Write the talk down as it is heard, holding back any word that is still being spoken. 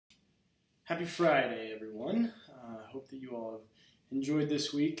Happy Friday, everyone. I hope that you all have enjoyed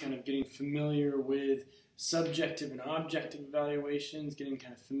this week, kind of getting familiar with subjective and objective evaluations, getting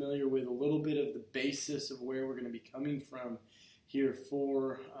kind of familiar with a little bit of the basis of where we're going to be coming from here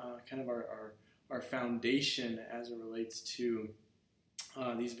for kind of our foundation as it relates to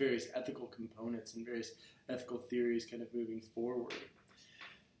these various ethical components and various ethical theories kind of moving forward.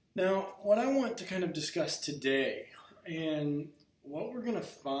 Now, what I want to kind of discuss today, and what we're going to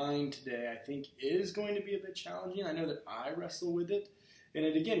find today, I think, is going to be a bit challenging. I know that I wrestle with it, and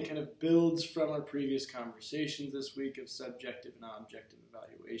it again kind of builds from our previous conversations this week of subjective and objective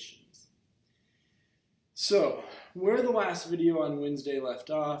evaluations. So, where the last video on Wednesday left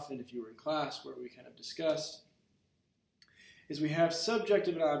off, and if you were in class where we kind of discussed, is we have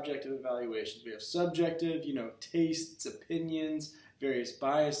subjective and objective evaluations. We have subjective, tastes, opinions, various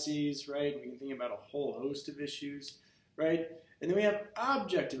biases, right? We can think about a whole host of issues, right? And then we have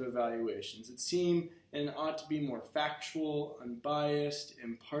objective evaluations that seem and ought to be more factual, unbiased,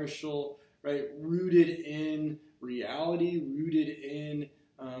 impartial, right? Rooted in reality, rooted in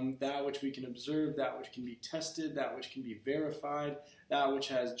that which we can observe, that which can be tested, that which can be verified, that which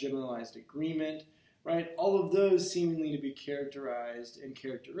has generalized agreement, right? All of those seemingly to be characterized and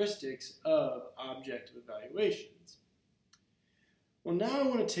characteristics of objective evaluations. Well, now I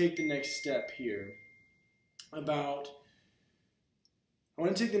want to take the next step here about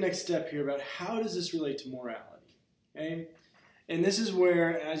how does this relate to morality, okay? And this is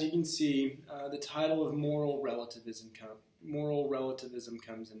where, as you can see, the title of moral relativism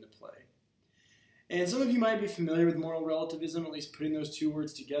comes into play. And some of you might be familiar with moral relativism, at least putting those two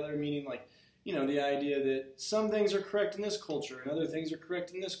words together, meaning like, the idea that some things are correct in this culture and other things are correct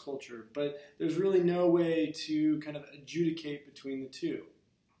in this culture, but there's really no way to kind of adjudicate between the two,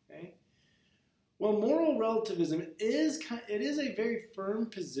 okay? Well, moral relativism is a very firm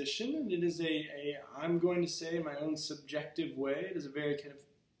position, and it is I'm going to say in my own subjective way, it is a very kind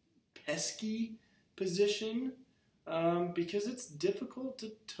of pesky position because it's difficult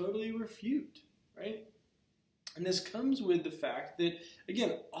to totally refute, right? And this comes with the fact that,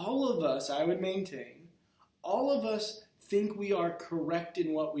 again, all of us, I would maintain, all of us think we are correct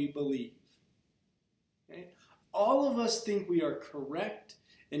in what we believe. Okay? All of us think we are correct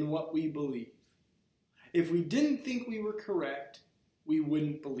in what we believe. If we didn't think we were correct, we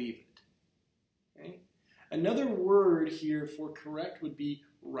wouldn't believe it. Okay? Another word here for correct would be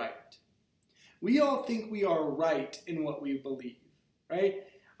right. We all think we are right in what we believe, right?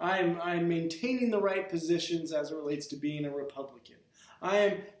 I'm maintaining the right positions as it relates to being a Republican. I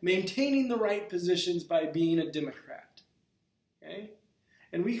am maintaining the right positions by being a Democrat. Okay?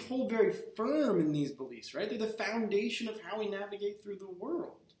 And we hold very firm in these beliefs, right? They're the foundation of how we navigate through the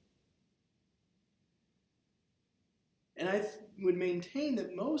world. And I would maintain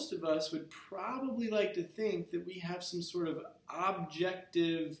that most of us would probably like to think that we have some sort of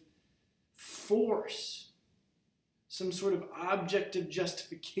objective force, some sort of objective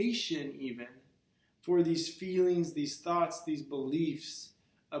justification even for these feelings, these thoughts, these beliefs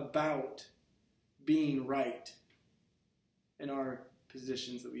about being right in our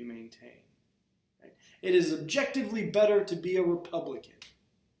positions that we maintain. Right? It is objectively better to be a Republican,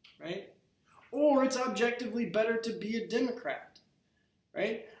 right? Or it's objectively better to be a Democrat,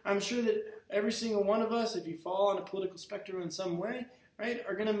 right? I'm sure that every single one of us, if you fall on a political spectrum in some way, right,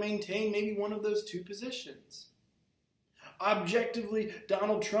 are going to maintain maybe one of those two positions. Objectively,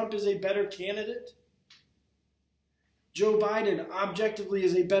 Donald Trump is a better candidate. Joe Biden objectively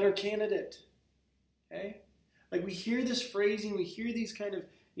is a better candidate. Okay? Like we hear this phrasing, we hear these kind of,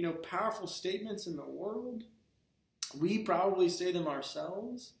 powerful statements in the world. We probably say them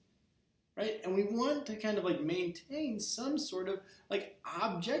ourselves. Right? And we want to kind of like maintain some sort of like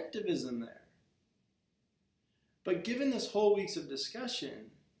objectivism there. But given this whole week's of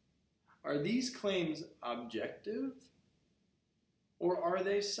discussion, are these claims objective or are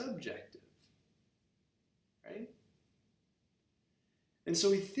they subjective? Right? And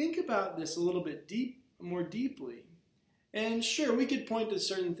so we think about this a little bit more deeply. And sure, we could point to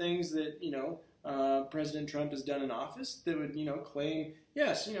certain things that, President Trump has done in office that would, claim,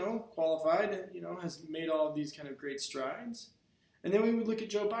 yes, qualified, has made all of these kind of great strides. And then we would look at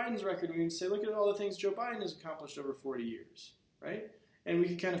Joe Biden's record and we would say, look at all the things Joe Biden has accomplished over 40 years, right? And we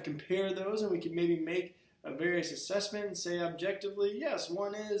could kind of compare those and we could maybe make a various assessment and say objectively, yes,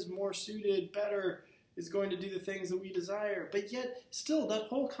 one is more suited, better, is going to do the things that we desire. But yet, still, that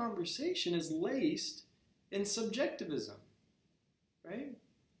whole conversation is laced in subjectivism, right?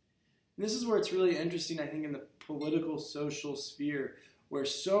 And this is where it's really interesting, I think, in the political, social sphere, where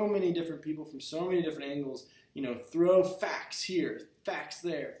so many different people from so many different angles, throw facts here, facts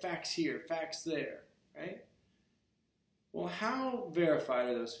there, facts here, facts there, right? Well, how verified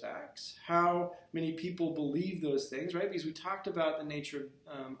are those facts? How many people believe those things, right? Because we talked about the nature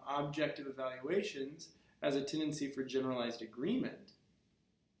of objective evaluations as a tendency for generalized agreement,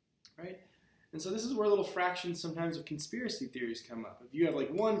 right? And so this is where little fractions sometimes of conspiracy theories come up. If you have like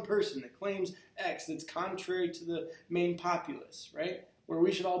one person that claims X that's contrary to the main populace, right? Where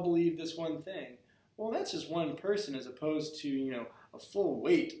we should all believe this one thing. Well, that's just one person as opposed to, you know, a full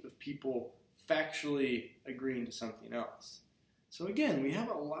weight of people factually agreeing to something else. So again, we have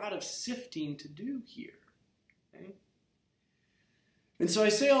a lot of sifting to do here. Okay? And so I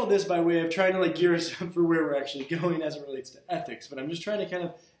say all this by way of trying to like gear us up for where we're actually going as it relates to ethics, but I'm just trying to kind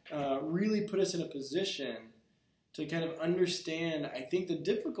of really put us in a position to kind of understand, I think, the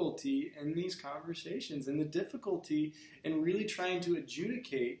difficulty in these conversations and the difficulty in really trying to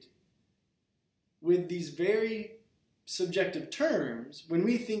adjudicate with these very subjective terms when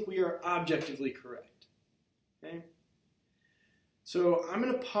we think we are objectively correct. Okay? So I'm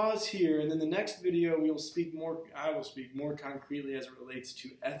going to pause here, and then the next video I will speak more concretely as it relates to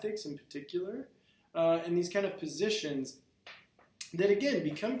ethics in particular, and these kind of positions that again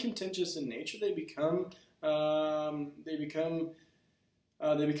become contentious in nature. They become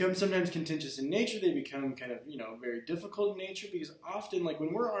sometimes contentious in nature. They become kind of, you know, very difficult in nature, because often, like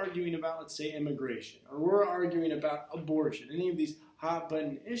when we're arguing about, let's say, immigration, or we're arguing about abortion, any of these hot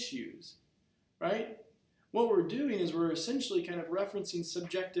button issues, right? What we're doing is we're essentially kind of referencing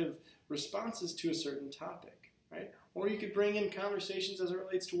subjective responses to a certain topic, right? Or you could bring in conversations as it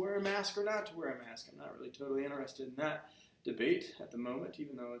relates to wear a mask or not to wear a mask. I'm not really totally interested in that debate at the moment,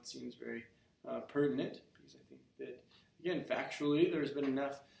 even though it seems very pertinent, because I think that, again, factually, there's been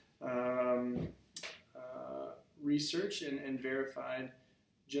enough research and verified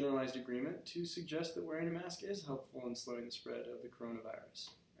generalized agreement to suggest that wearing a mask is helpful in slowing the spread of the coronavirus,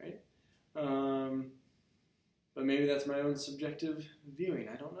 right? But maybe that's my own subjective viewing.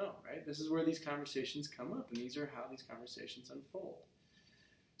 I don't know, right? This is where these conversations come up, and these are how these conversations unfold.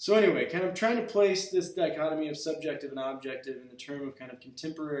 So anyway, kind of trying to place this dichotomy of subjective and objective in the term of kind of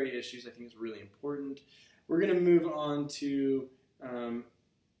contemporary issues, I think is really important. We're going to move on to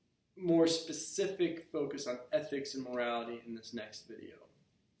more specific focus on ethics and morality in this next video.